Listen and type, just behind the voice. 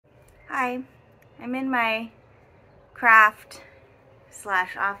Hi, I'm in my craft /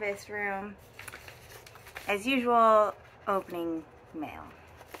 office room. As usual, opening mail.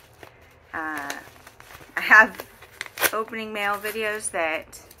 I have opening mail videos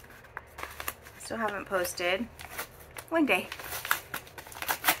that I still haven't posted. One day.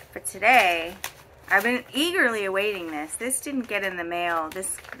 But today, I've been eagerly awaiting this. This didn't get in the mail.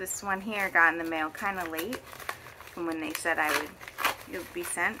 This one here got in the mail kind of late from when they said it would be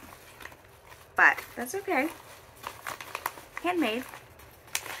sent. But that's okay. Handmade.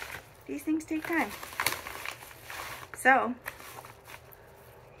 These things take time. So,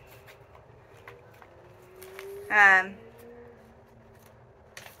 I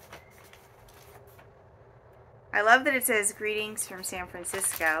love that it says greetings from San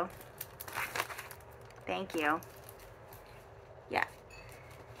Francisco. Thank you. Yeah.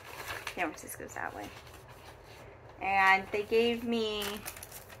 San Francisco's that way. And they gave me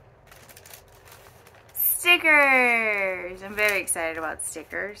stickers. I'm very excited about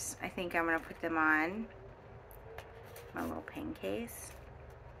stickers. I think I'm going to put them on my little pen case.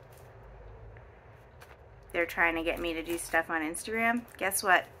 They're trying to get me to do stuff on Instagram. Guess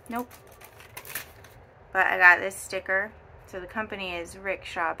what? Nope. But I got this sticker. So the company is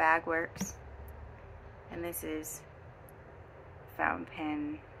Rickshaw Bag Works. And this is a fountain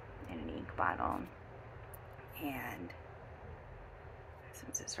pen and an ink bottle. And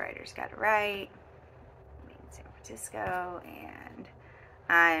since this writer's got it right, made in San Francisco, and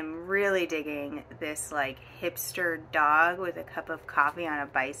I'm really digging this like hipster dog with a cup of coffee on a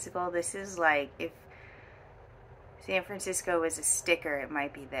bicycle. This is like, if San Francisco was a sticker, it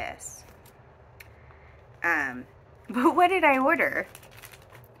might be this. But what did I order?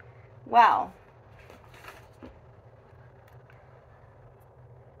 Well,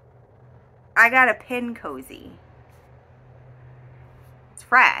 I got a pin cozy. It's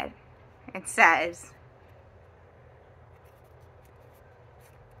red. It says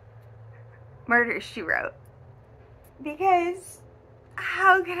Murder, She Wrote. Because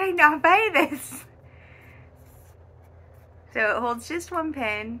how could I not buy this? So it holds just one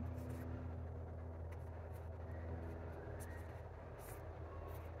pin.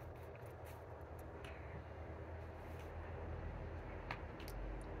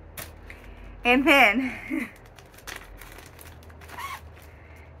 And then,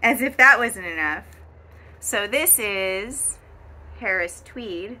 as if that wasn't enough, so this is Harris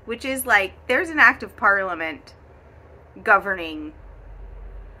Tweed, which is like, there's an act of parliament governing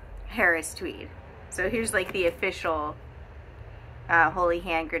Harris Tweed. So here's like the official Holy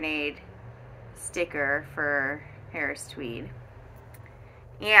Hand Grenade sticker for Harris Tweed.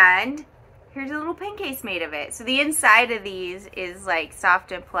 And here's a little pen case made of it. So the inside of these is like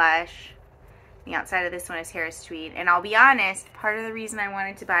soft and plush. The outside of this one is Harris Tweed. And I'll be honest, part of the reason I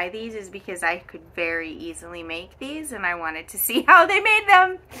wanted to buy these is because I could very easily make these, and I wanted to see how they made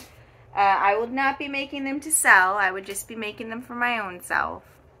them. I would not be making them to sell. I would just be making them for my own self.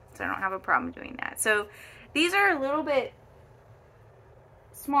 So I don't have a problem doing that. So these are a little bit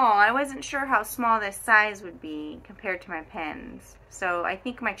small. I wasn't sure how small this size would be compared to my pens. So I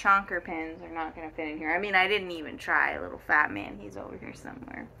think my chonker pens are not going to fit in here. I mean, I didn't even try. Little fat man, he's over here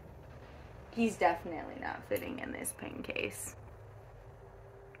somewhere. He's definitely not fitting in this pen case.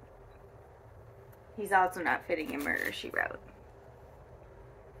 He's also not fitting in Murder, She Wrote.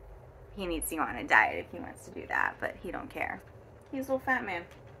 He needs to go on a diet if he wants to do that, but he don't care. He's a little fat man.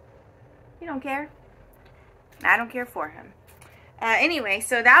 He don't care. I don't care for him. Anyway,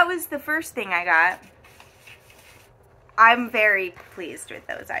 so that was the first thing I got. I'm very pleased with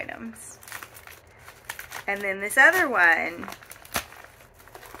those items. And then this other one,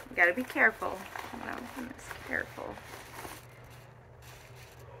 you gotta be careful. I'm gonna open this careful.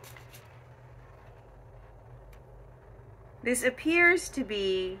 This appears to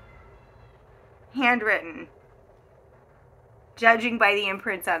be handwritten, judging by the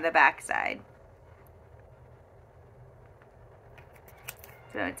imprints on the backside.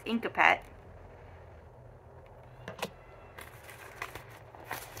 So it's Inkapet.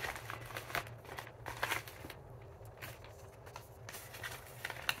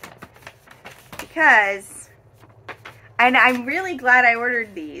 Because, and I'm really glad I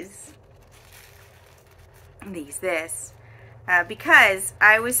ordered these, because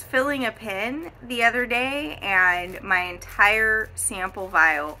I was filling a pen the other day and my entire sample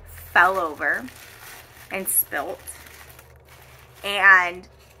vial fell over and spilt and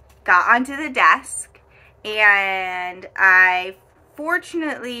got onto the desk, and I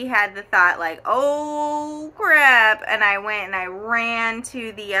fortunately had the thought like, oh crap, and I went and I ran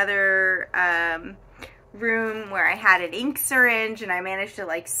to the other room where I had an ink syringe and I managed to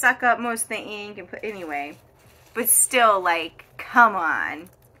like suck up most of the ink and put, anyway, but still, like, come on.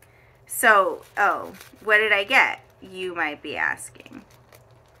 So, oh, what did I get? You might be asking.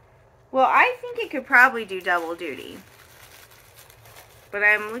 Well, I think it could probably do double duty, but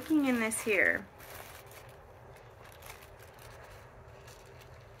I'm looking in this here.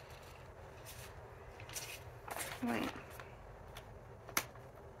 Wait.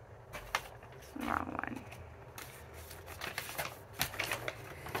 Wrong one.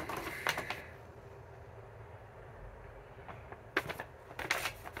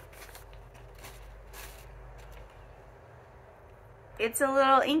 It's a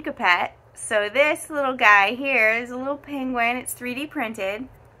little Inkapet. So this little guy here is a little penguin. It's 3D printed.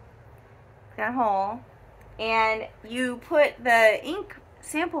 It's got a hole. And you put the ink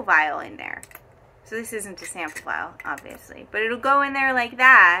sample vial in there. So this isn't a sample vial, obviously. But it'll go in there like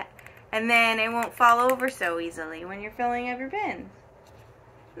that. And then it won't fall over so easily when you're filling up your pens.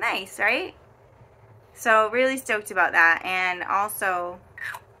 Nice, right? So really stoked about that. And also,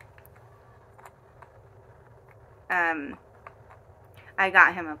 I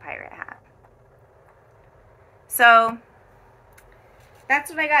got him a pirate hat. So that's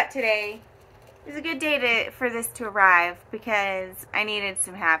what I got today. It was a good day for this to arrive because I needed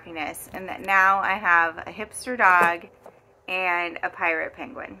some happiness. And that now I have a hipster dog and a pirate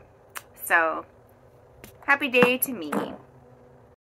penguin. So, happy day to me.